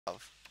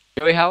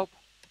Can we help?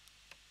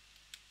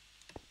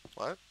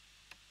 What?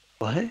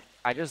 What?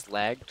 I just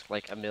lagged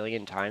like a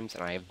million times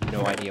and I have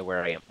no idea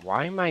where I am.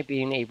 Why am I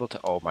being able to...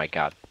 Oh my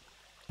god.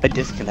 I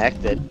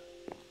disconnected.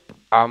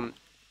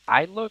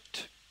 I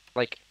looked...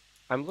 Like,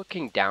 I'm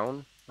looking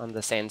down on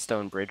the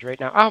sandstone bridge right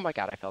now. Oh my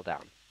god, I fell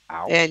down.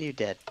 Ow. And you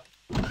did.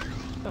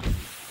 The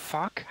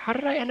fuck? How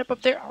did I end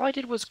up there? All I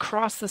did was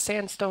cross the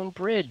sandstone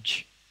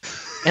bridge.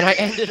 And I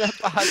ended up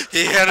on...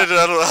 He ended it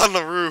on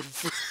the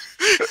roof.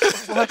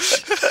 What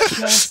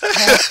just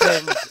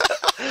happened?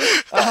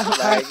 Oh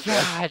my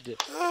god.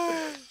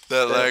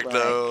 That lag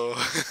though.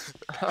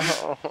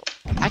 Oh,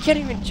 I can't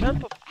even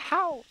jump up.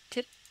 How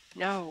did...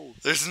 No.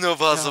 There's no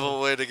possible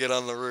way to get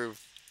on the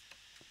roof.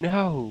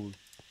 No.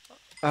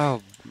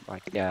 Oh my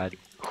god.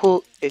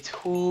 It's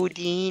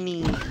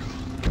Houdini.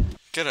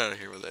 Get out of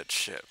here with that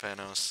shit,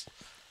 Panos.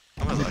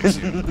 Nobody likes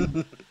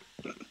you.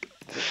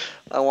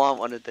 I want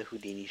one of the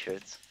Houdini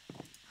shirts.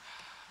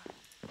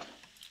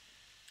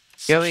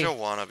 Such Joey. a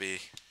wannabe.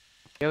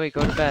 Joey,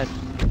 go to bed.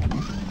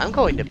 I'm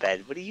going to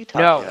bed. What are you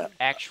talking No, about?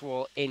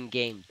 actual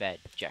in-game bed,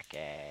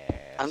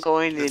 jackass. I'm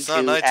going It's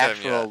into not nighttime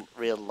actual yet.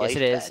 real life Yes,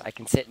 it is. bed. I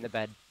can sit in the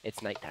bed.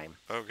 It's nighttime.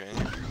 Okay.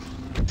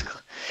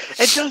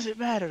 It doesn't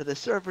matter. The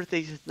server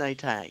thinks it's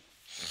nighttime.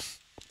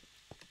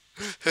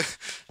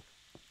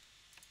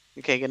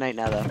 Okay, good night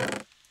now, though.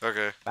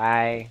 Okay.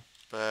 Bye.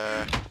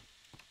 Bye.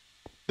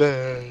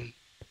 Bye.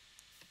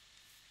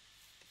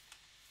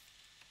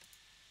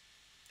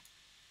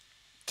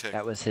 Tick,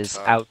 That was his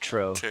tock,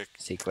 outro tick,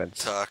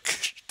 sequence. tock,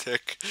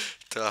 tick,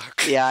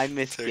 tock. Yeah, I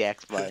missed tick, the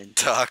X button.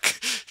 Tock,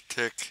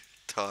 tick,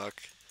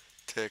 tock,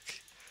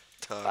 tick,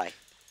 tock, Bye.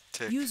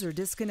 tick. User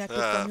disconnected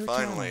from your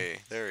channel. Finally.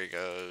 There he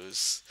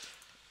goes.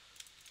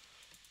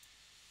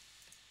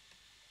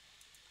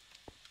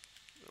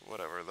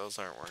 Whatever, those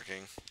aren't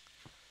working.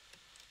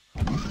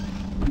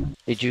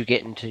 Did you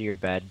get into your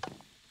bed?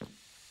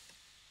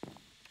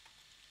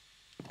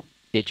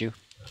 Did you?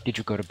 Did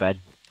you go to bed?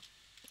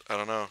 I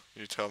don't know.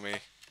 You tell me.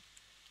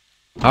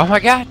 Oh my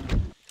god!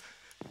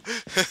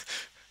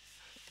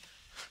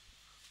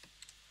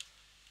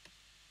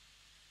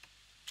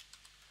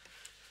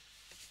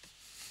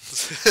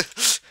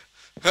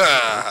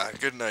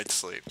 Good night's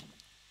sleep.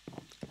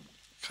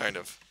 Kind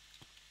of.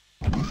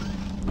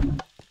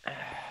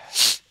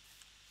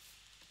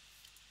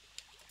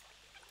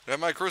 And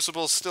my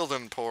crucible still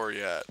didn't pour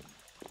yet.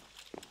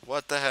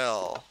 What the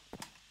hell?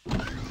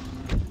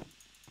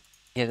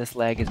 Yeah, this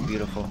lag is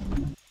beautiful.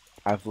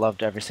 I've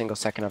loved every single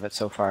second of it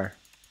so far.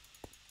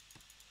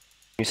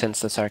 You sense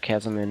the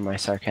sarcasm in my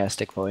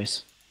sarcastic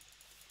voice.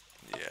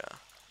 Yeah.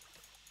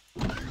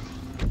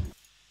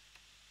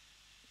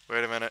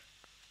 Wait a minute.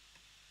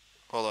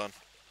 Hold on.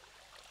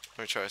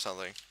 Let me try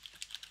something.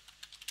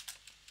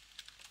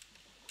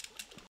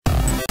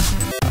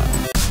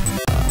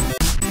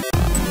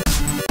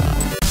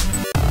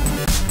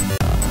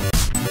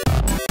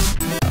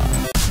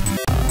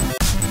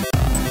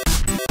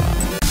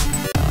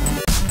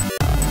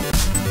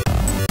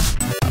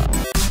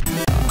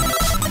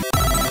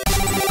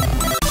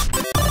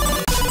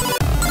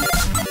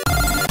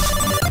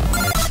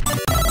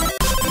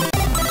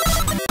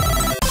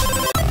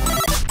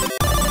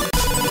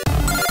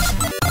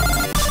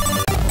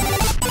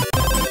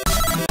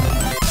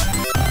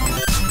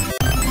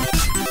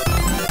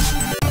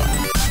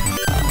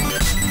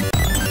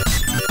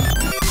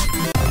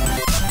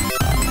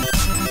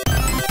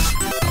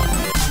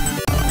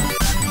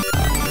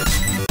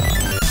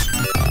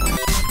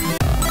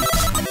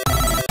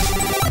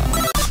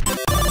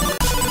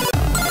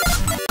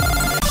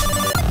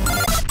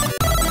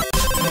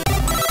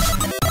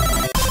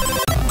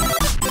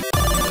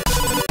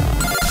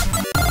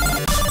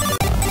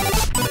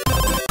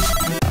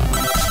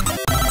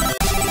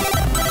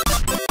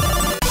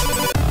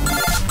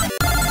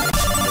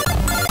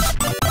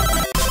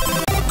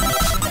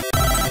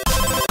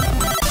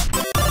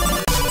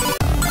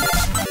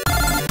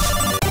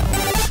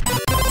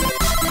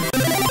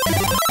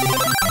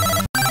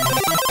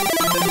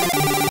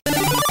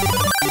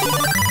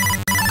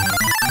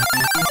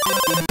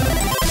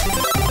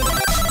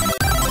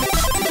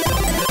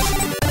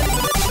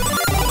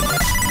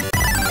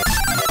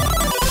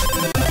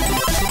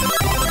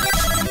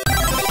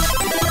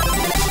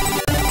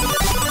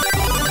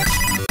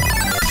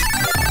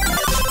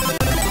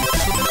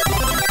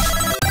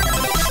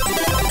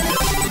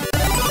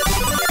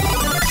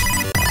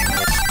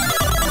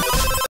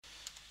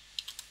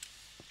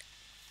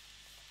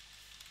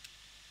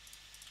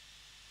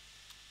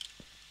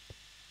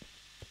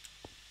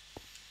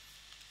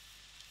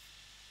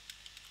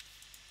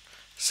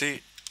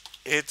 See,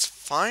 it's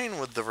fine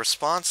with the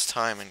response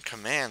time and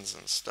commands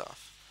and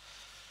stuff.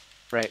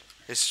 Right.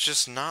 It's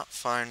just not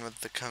fine with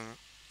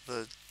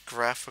the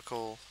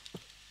graphical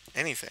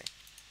anything.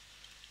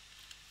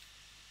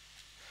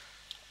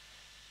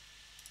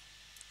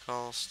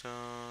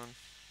 Cobblestone,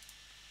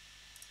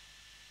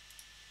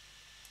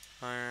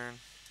 iron,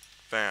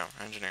 bam,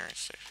 engineering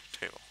station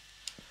table.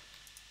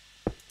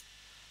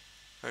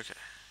 Okay,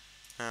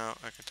 now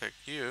I can take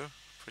you,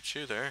 put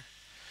you there.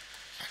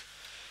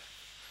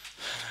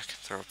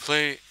 Throw a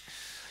plate.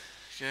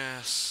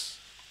 Gas.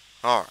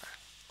 Alright.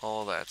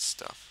 All that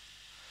stuff.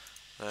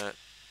 That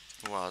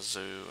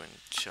wazoo and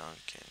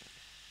junk and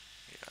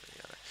yada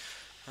yada.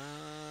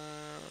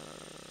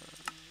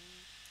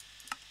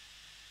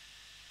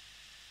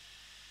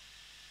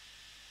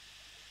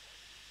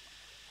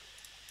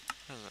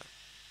 What is that?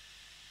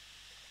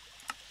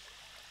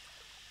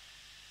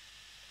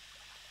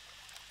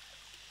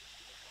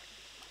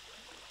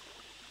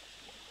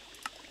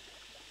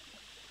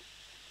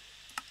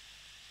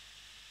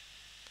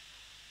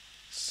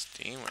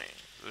 Steam wing.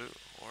 Ooh,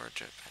 or a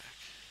jetpack.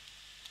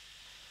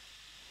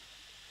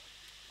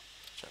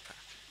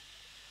 Jetpack.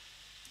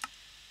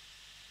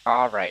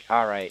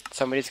 Alright.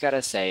 Somebody's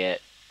gotta say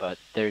it, but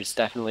there's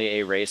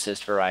definitely a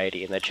racist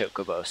variety in the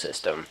chocobo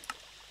system.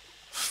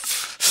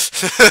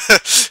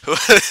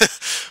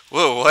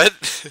 Whoa, what?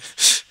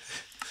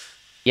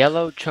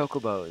 Yellow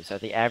chocobos are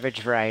the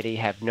average variety,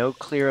 have no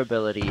clear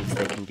abilities.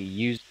 They can be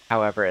used,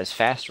 however, as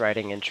fast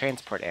riding and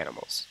transport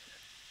animals.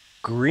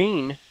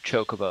 Green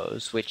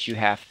chocobos, which you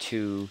have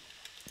to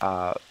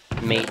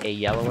mate a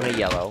yellow and a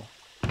yellow.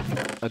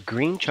 A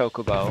green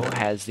chocobo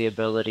has the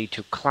ability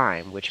to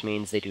climb, which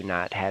means they do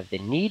not have the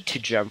need to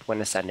jump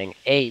when ascending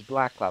a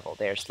block level.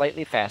 They are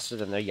slightly faster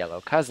than their yellow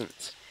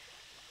cousins.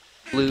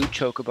 Blue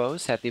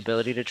chocobos have the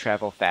ability to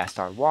travel fast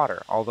on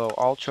water. Although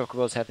all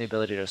chocobos have the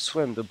ability to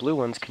swim, the blue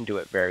ones can do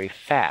it very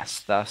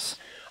fast, thus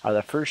are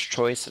the first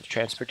choice of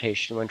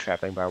transportation when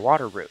traveling by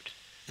water route.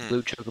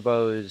 Blue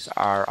chocobos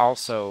are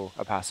also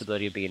a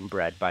possibility of being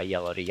bred by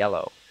yellow to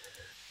yellow.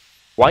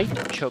 White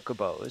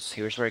chocobos,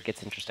 here's where it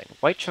gets interesting.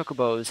 White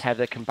chocobos have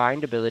the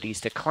combined abilities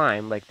to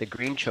climb like the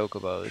green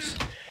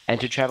chocobos and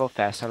to travel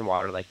fast on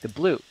water like the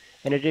blue.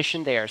 In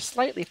addition, they are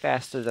slightly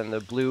faster than the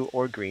blue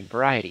or green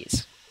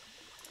varieties.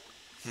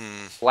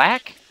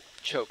 Black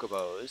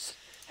chocobos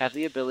have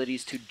the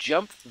abilities to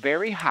jump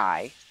very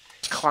high,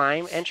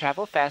 climb, and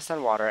travel fast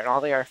on water, and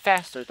all they are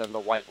faster than the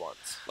white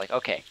ones. Like,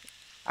 okay,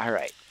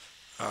 alright.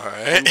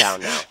 Alright. I'm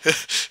down now.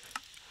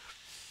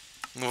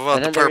 What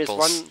about the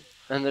purples?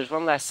 There's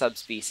one last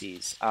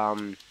subspecies.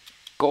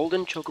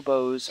 Golden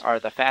chocobos are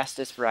the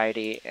fastest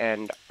variety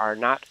and are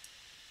not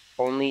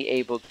only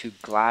able to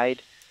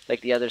glide like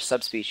the other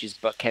subspecies,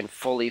 but can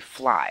fully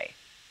fly.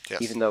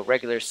 Yes. Even though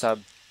regular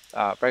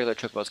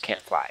chocobos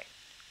can't fly.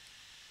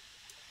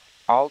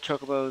 All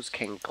chocobos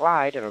can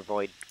glide and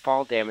avoid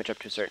fall damage up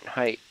to a certain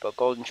height, but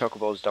golden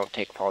chocobos don't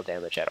take fall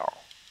damage at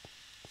all.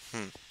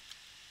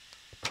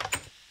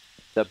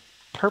 The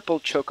purple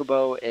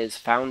chocobo is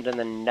found in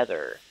the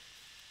nether.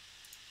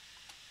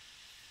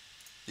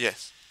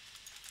 Yes.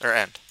 Or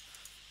end.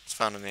 It's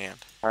found in the end.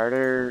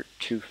 Harder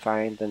to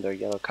find than their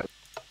yellow cousin.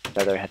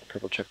 Nether had the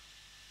purple chocobo.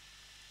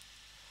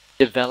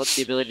 Developed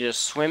the ability to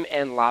swim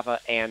in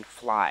lava and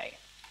fly.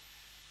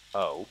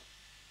 Oh.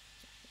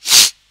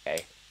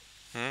 Okay.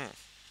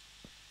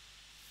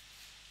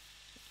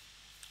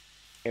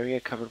 Area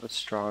covered with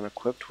straw and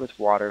equipped with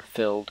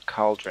water-filled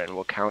cauldron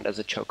will count as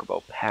a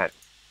chocobo pen.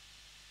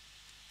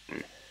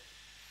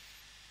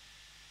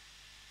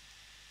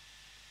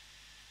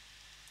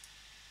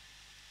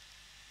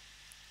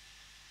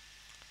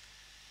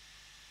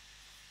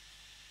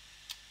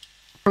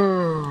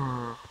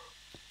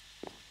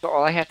 So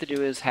all I have to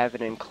do is have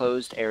an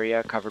enclosed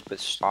area covered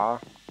with straw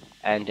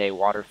and a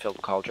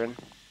water-filled cauldron.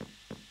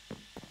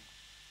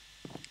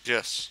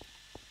 Yes.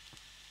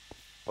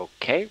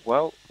 Okay,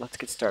 well, let's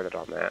get started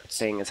on that.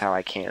 Seeing as how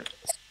I can't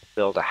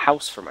build a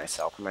house for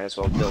myself, I might as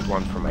well build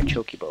one for my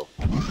chocobo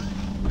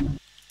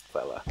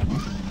fella.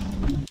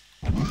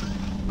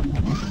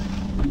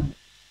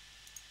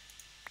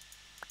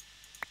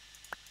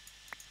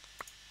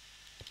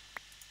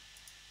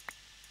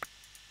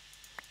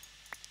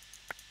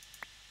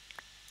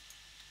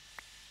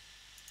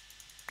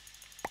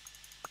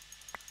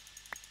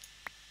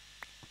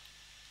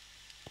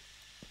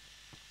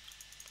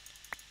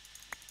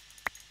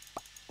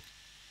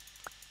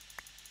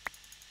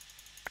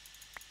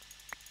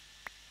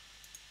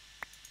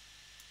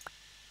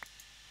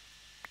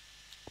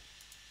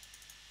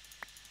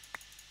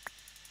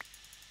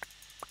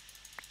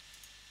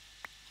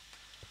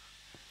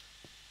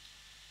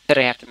 Did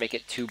I have to make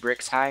it 2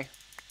 bricks high?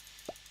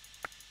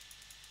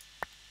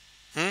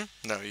 No,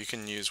 you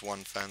can use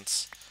one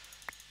fence.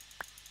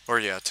 Or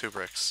yeah, 2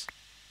 bricks.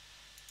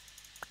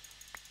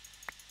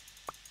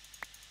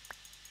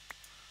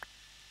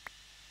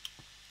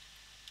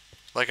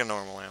 Like a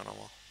normal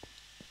animal.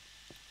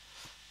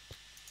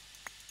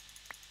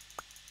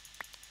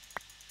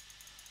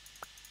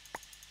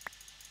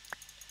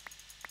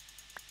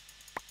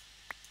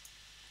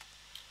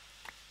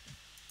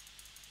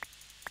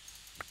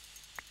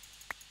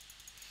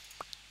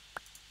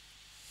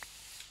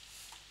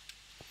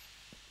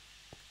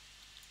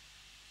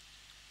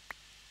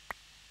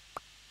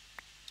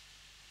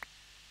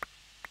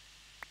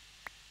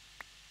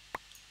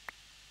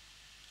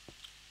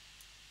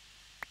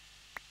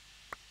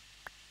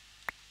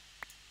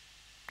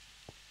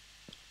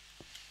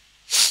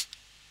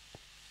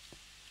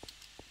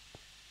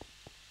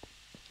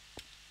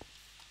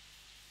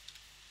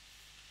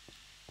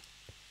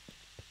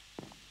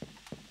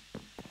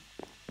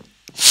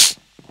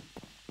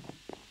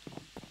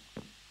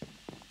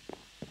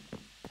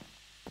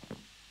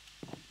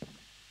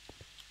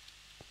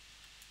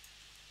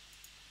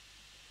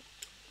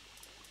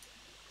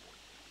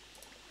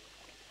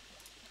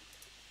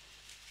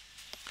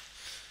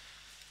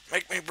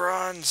 Make me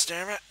bronze,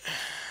 damn it.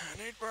 I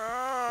need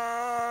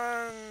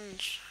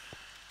bronze.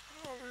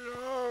 I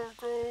love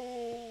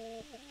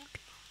gold.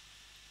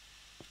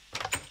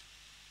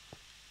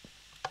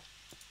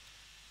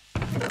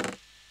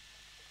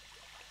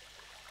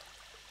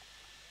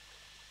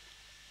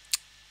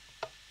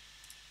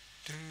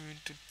 Dun,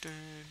 dun,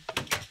 dun,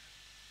 dun.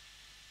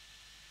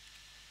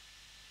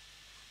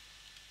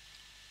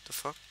 The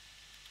fuck?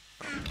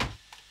 Oh.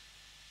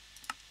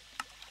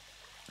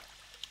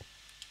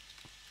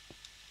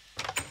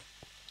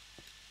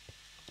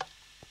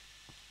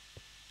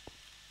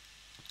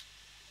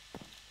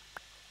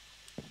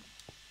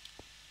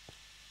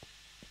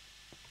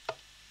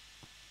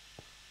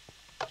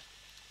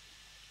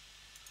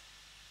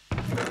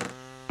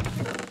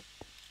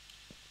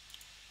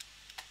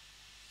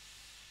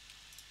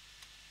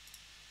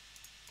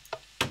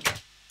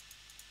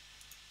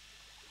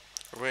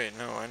 Wait,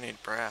 no, I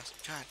need brass.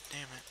 God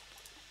damn it.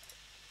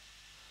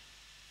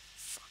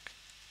 Fuck.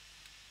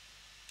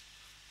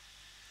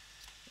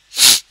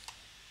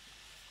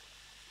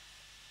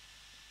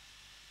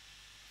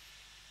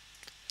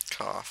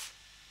 Cough.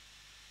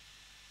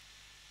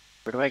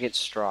 Where do I get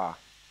straw?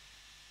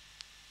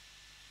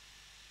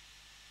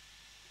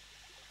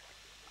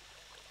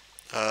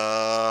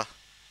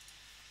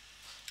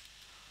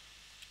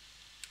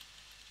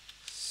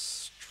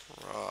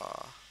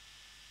 Straw.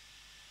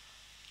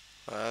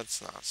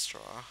 That's not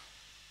straw.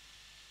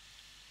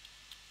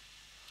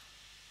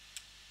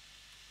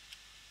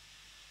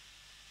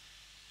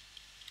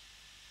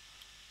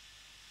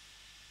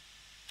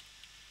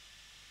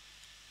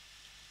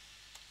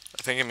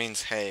 I think it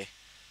means hay.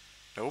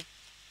 Nope.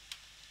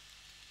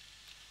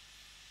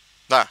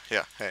 Ah,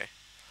 yeah, hay.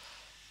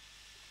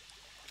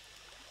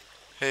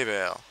 Hay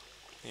bale.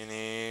 You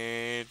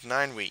need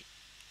 9 wheat.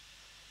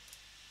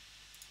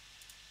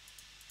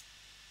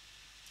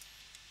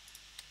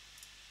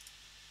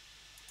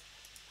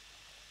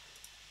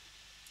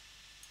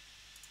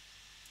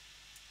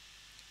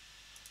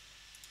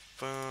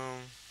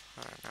 Boom.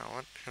 Alright, now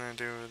what can I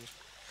do with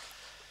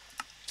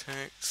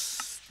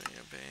text?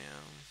 Bam.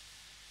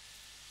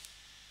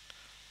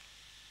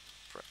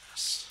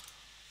 Brass.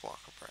 Block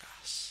of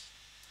brass.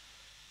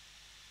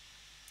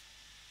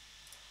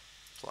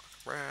 Block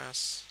of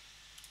brass.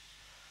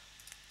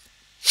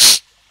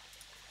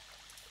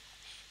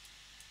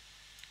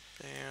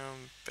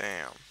 Bam,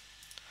 bam.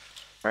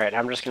 Alright,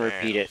 I'm just going to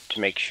Bam. repeat it to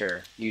make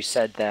sure. You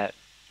said that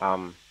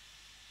a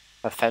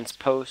fence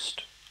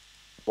post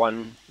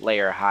 1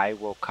 layer high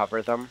will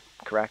cover them,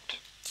 correct?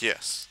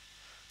 Yes.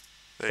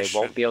 They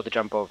won't be able to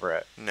jump over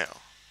it. No.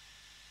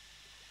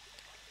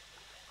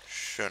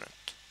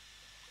 Shouldn't.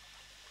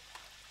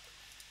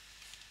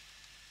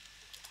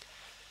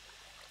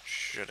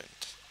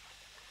 Shouldn't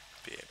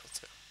be able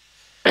to.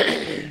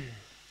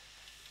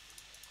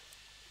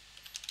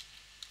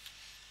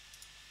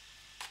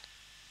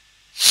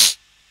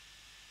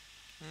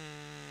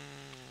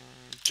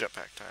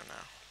 Jetpack time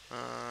now.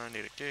 I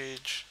need a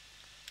gauge.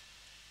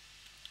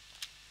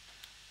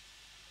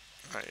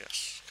 Ah,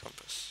 yes.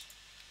 Compass.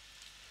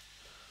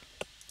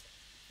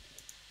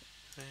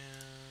 And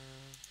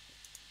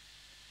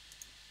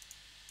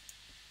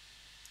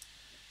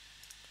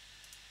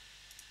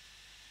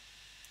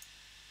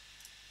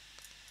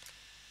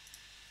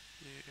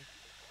yeah.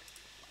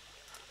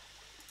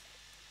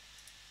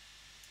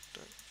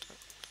 Da, da,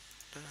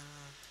 da.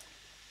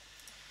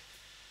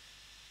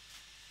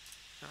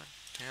 God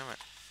damn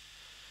it.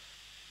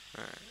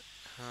 Alright.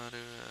 How do I...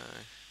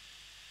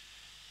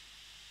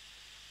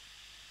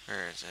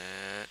 Where is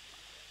it?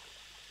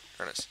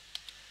 There it is.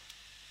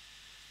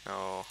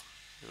 No.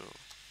 You.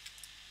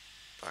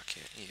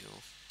 Bucket,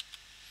 you.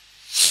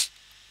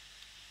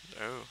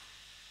 Oh.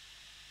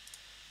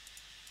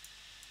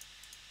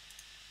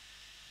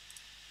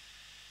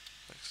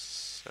 Like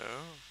so.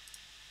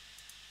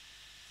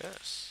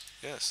 Yes.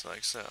 Yes,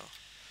 like so.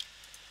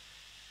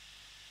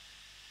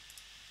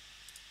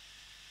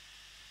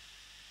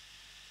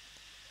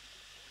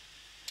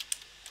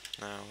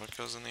 Now, what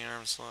goes in the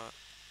arm slot?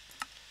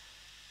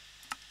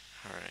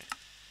 Alright.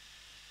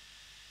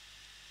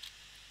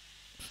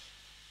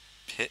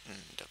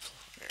 Pitten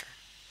deployer.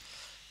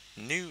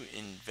 New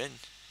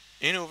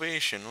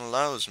innovation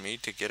allows me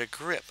to get a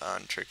grip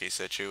on tricky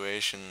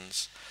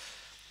situations.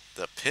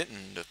 The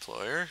Pitten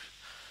deployer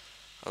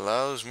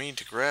allows me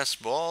to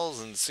grasp walls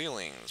and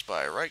ceilings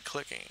by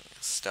right-clicking,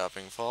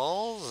 stopping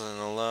falls, and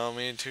allow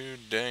me to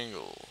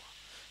dangle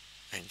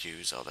and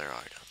use other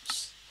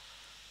items.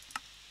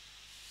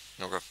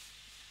 Okay.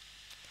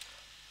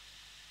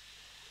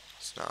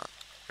 It's not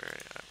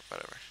very,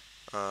 whatever.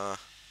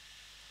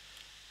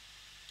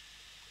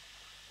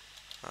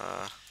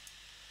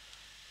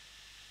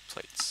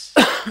 Plates.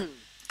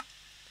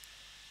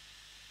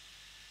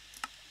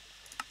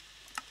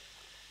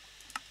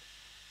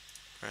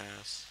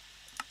 Brass,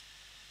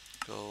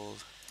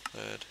 gold,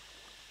 lead,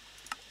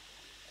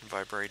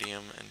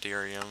 vibranium,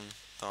 enderium,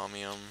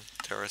 thaumium,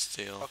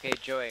 terrasteel, Okay,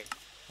 Joey.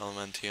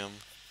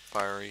 elementium,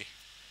 fiery,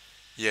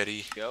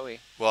 yeti. Joey.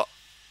 What?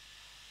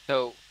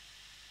 So,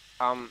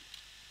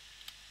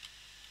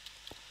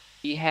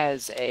 He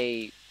has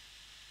a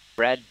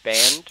red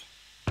band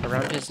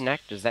around his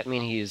neck. Does that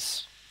mean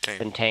he's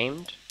been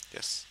tamed?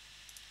 Yes.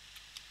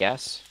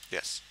 Yes.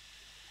 Yes.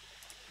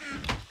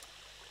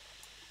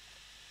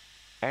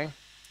 Okay.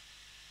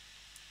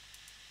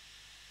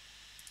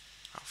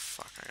 Oh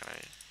fuck, I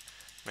gotta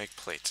make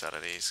plates out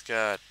of these.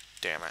 God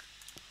damn it.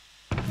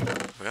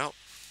 Well,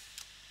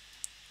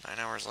 9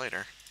 hours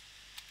later.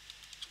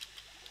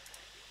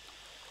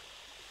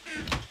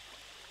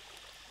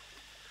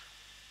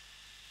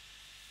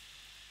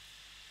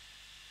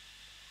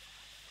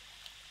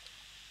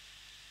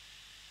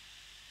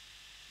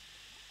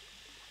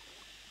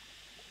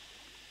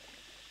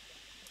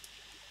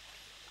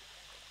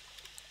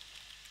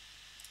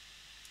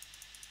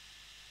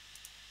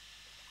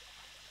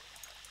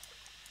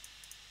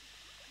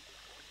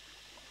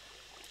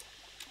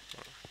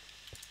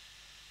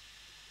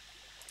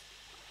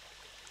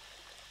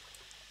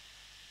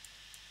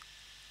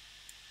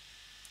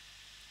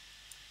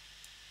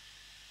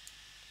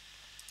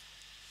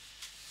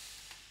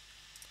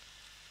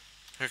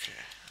 Okay,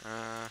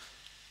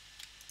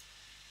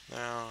 now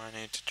I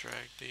need to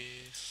drag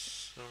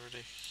these over to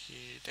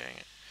here. Dang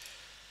it.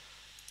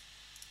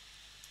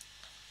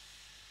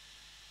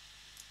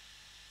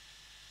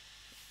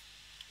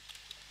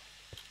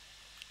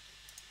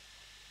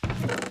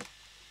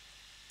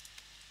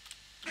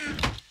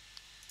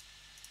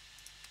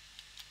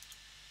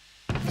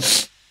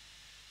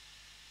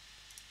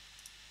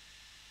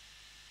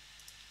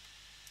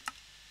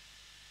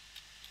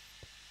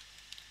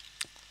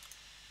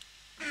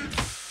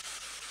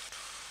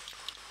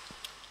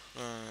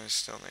 I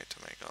still need to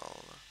make all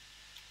of them.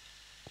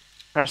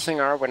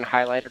 Pressing R when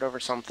highlighted over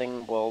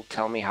something will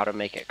tell me how to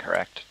make it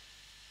correct.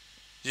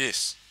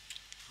 Yes.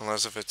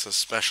 Unless if it's a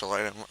special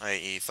item,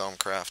 i.e.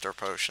 Thumbcraft or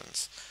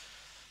potions.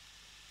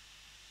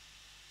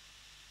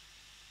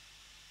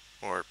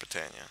 Or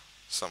Botania.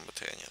 Some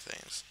Botania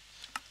things.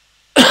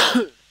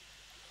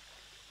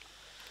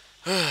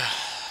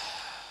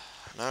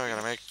 Now I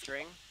gotta make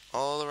String?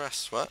 all the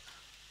rest. What?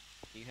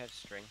 Do you have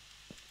string?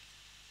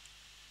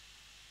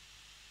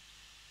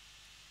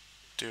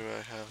 Do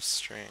I have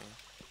string?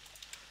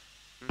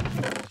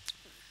 Mm.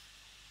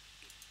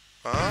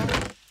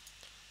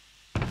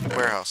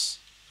 Warehouse.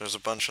 There's a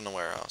bunch in the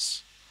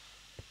warehouse.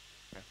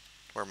 Okay.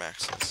 Where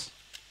Max is.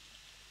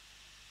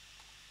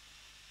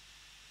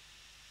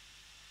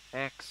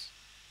 Max.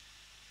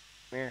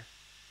 Come here.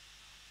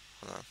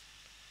 Hold on.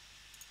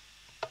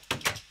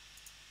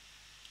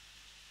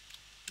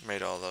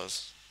 Made all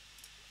those.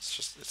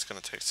 It's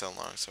gonna take so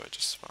long, so I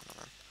just spawned them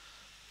in.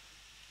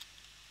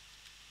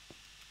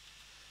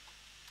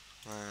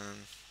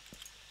 And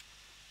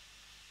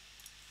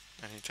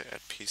I need to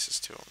add pieces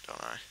to them,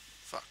 don't I?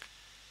 Fuck.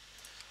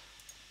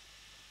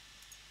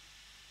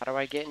 How do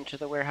I get into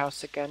the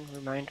warehouse again?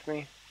 Remind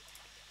me.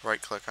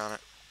 Right click on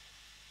it.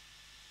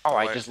 Oh,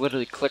 I Wait. just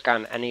literally click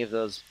on any of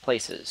those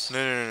places.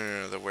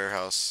 No, the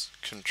warehouse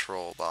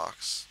control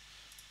box.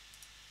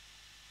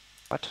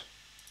 What?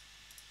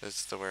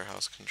 It's the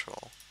warehouse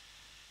control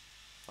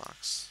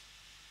box.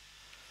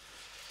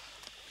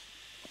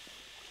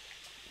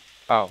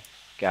 Oh,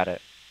 got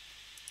it.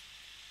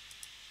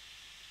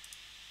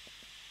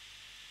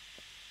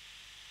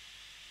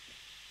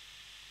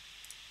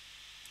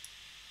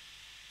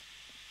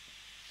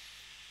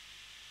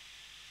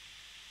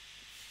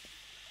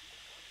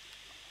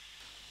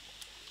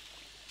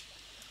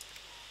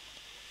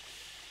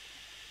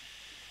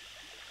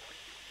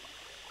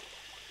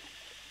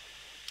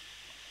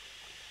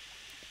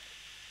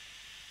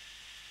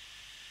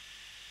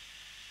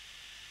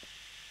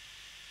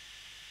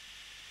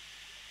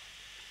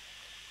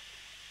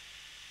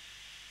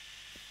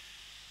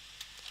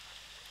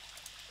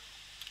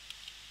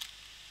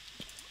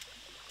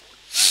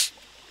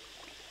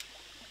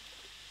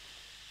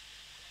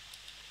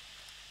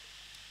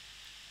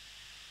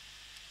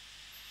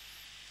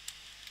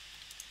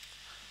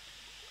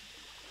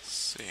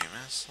 See,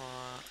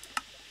 slot.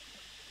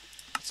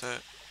 That's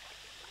it.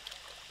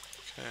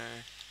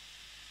 Okay.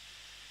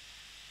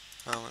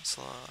 Helmet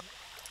slot.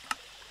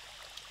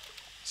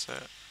 That's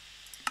it.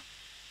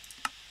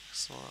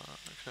 Slot.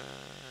 Okay.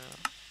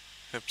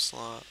 Hip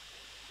slot.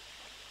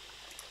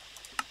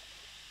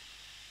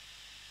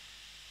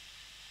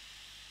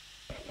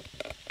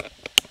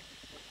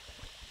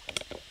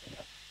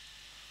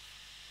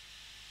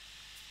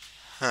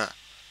 Huh.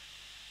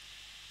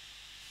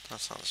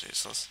 That sounds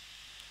useless.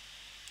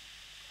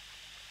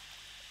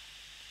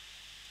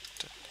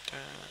 Da, da.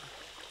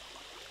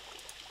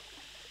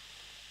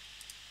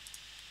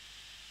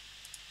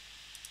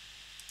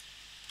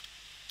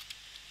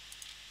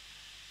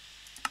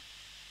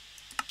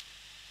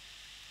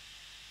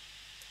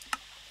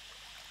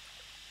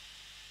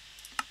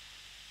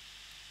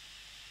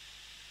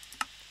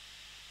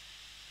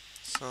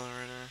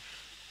 Accelerator.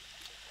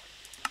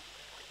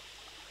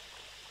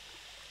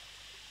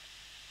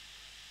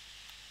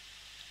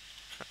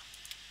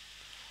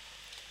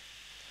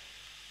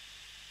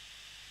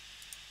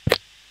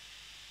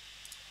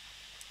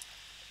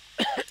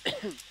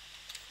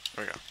 There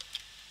we go.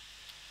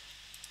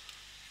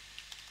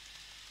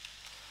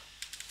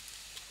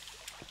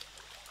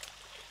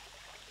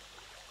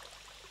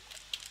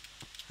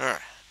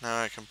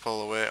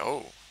 pull away.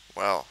 Oh,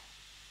 well.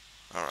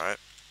 Alright.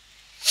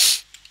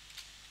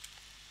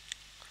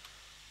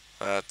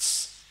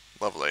 That's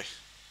lovely.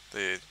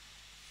 The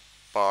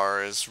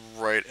bar is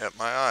right at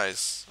my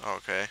eyes.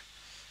 Okay.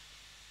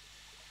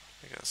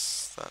 I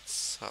guess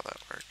that's how that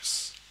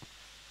works.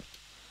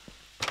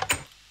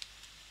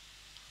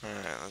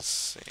 Alright, let's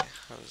see.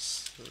 How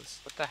does this...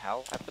 What the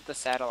hell? I put the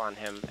saddle on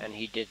him, and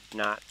he did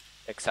not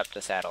accept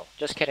the saddle.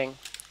 Just kidding.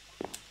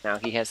 Now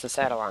he has the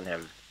saddle on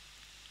him.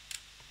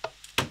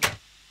 Am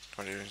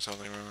I doing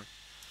something wrong?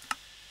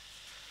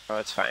 Oh,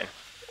 it's fine.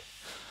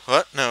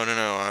 What? No.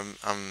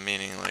 I'm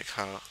meaning like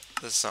how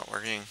this is not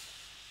working.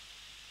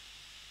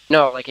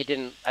 No, like I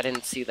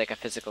didn't see like a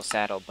physical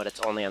saddle, but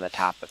it's only on the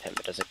top of him.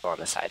 It doesn't go on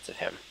the sides of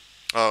him.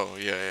 Oh,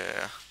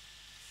 yeah.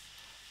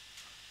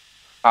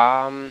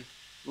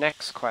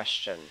 Next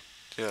question.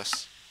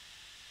 Yes.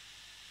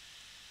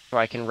 So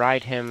I can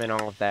ride him and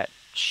all of that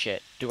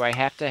shit. Do I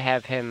have to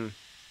have him,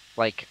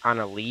 like, on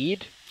a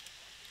lead?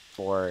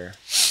 Or...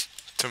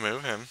 To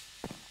move him.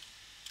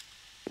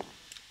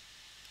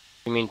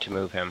 You mean to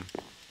move him?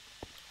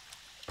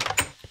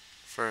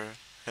 For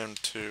him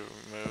to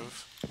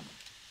move.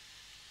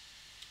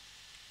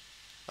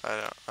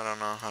 I don't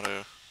know how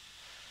to...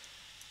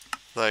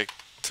 Like,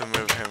 to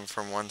move him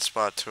from one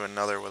spot to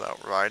another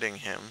without riding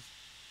him.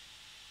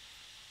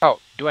 Oh,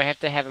 do I have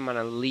to have him on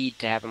a lead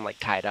to have him, like,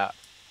 tied up?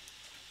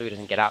 So he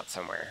doesn't get out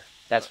somewhere?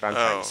 That's what I'm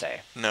trying to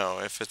say. No,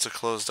 if it's a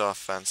closed-off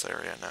fence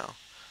area, no.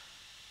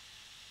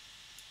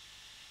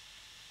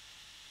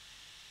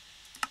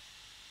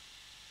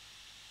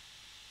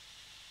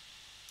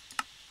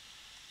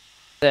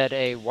 That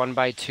a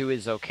 1x2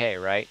 is okay,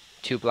 right?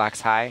 2 blocks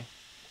high?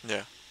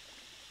 Yeah.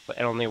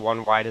 And only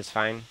 1 wide is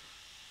fine?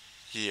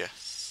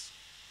 Yes.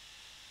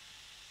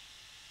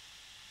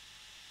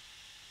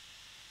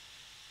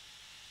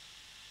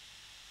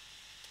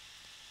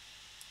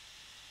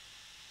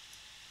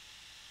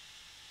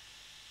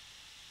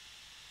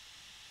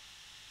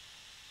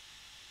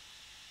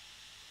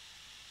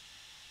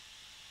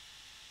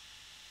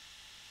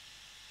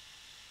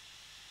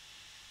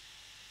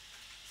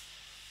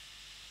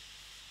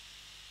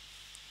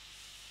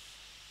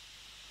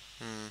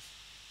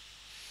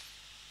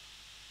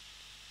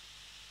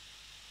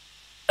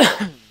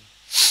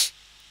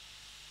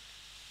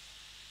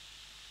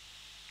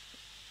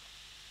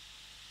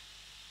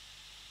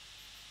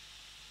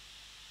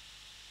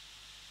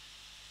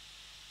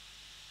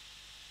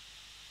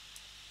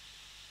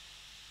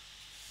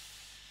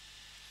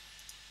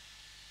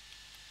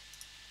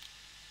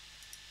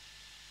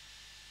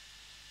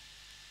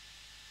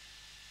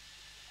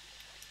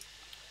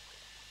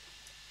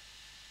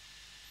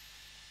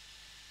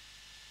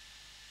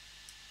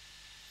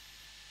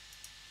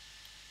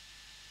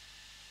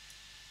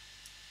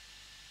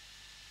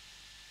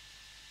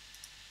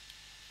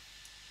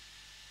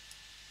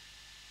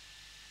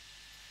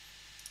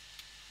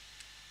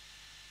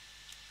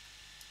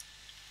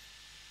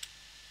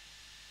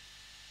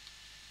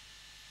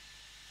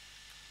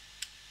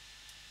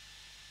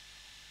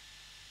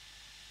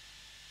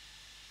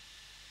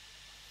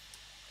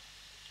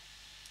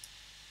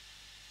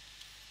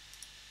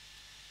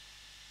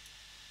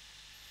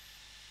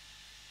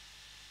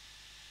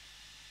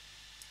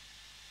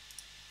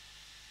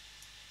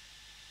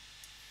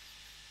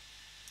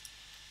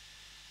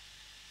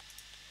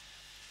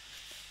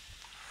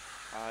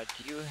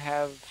 Do you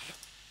have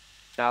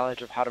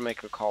knowledge of how to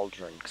make a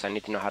cauldron? Because I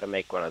need to know how to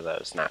make one of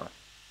those now.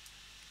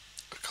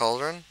 A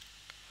cauldron?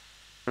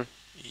 Hmm?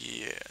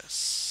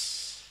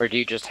 Yes. Or do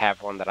you just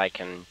have one that I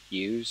can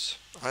use?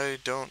 I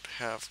don't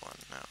have one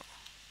now.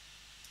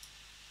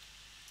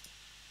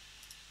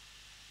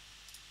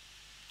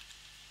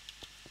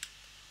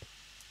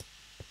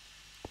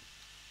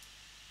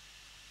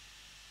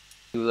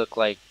 You look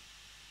like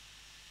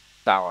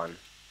Fallon.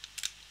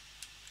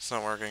 It's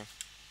not working.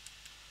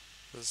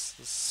 This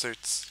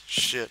suit's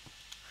shit.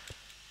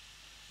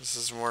 This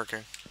isn't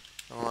working.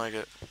 I don't like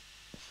it.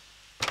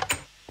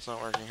 It's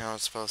not working how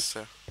it's supposed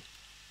to.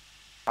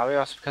 Probably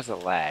also because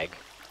of lag.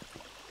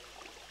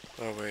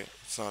 Oh wait,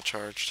 it's not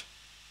charged.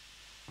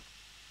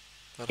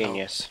 That helped.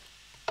 Genius.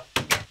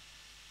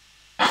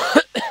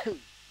 I don't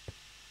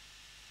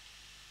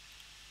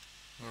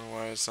know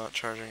why it's not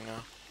charging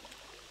now.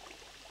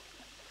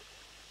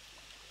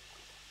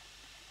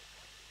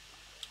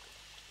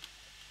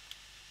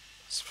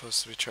 It's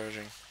supposed to be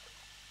charging.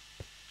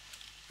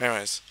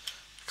 Anyways,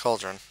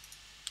 cauldron.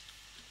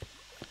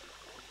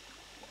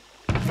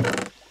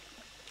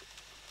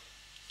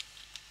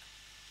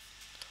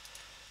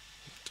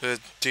 The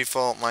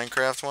default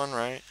Minecraft one,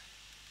 right?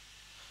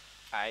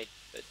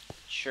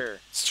 Sure.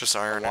 It's just A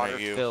iron and a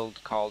U.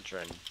 water-filled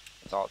cauldron.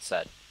 That's all it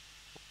said.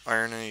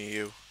 Iron and a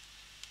U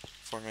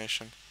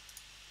formation.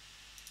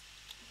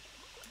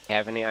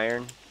 Have any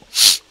iron?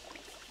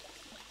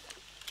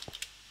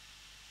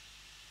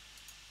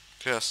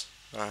 Yes,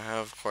 I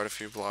have quite a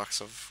few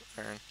blocks of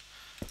iron.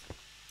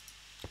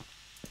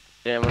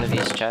 In one of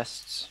these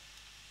chests?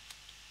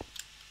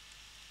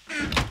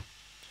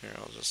 Here,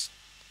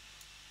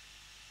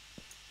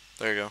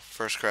 There you go,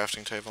 first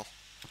crafting table.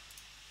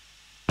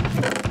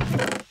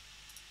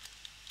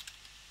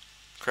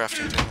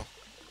 crafting table.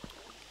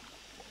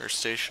 Or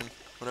station,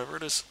 whatever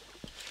it is.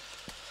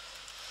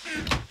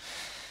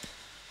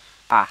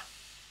 Ah.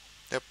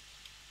 Yep.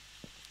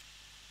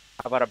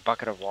 How about a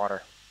bucket of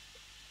water?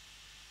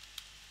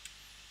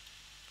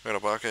 Got a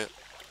bucket.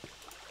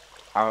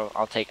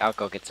 I'll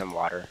go get some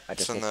water. I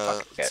It's just in need a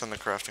the bucket.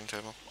 crafting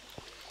table.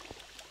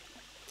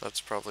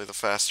 That's probably the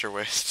faster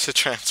way to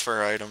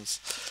transfer items.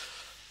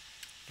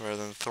 Rather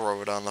than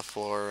throw it on the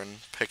floor and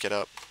pick it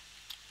up.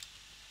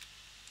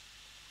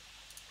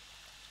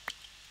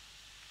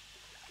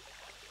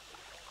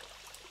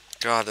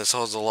 God, this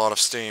holds a lot of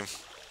steam.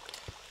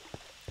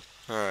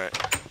 Alright,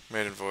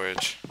 maiden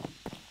voyage.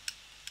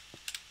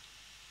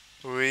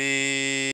 Whee!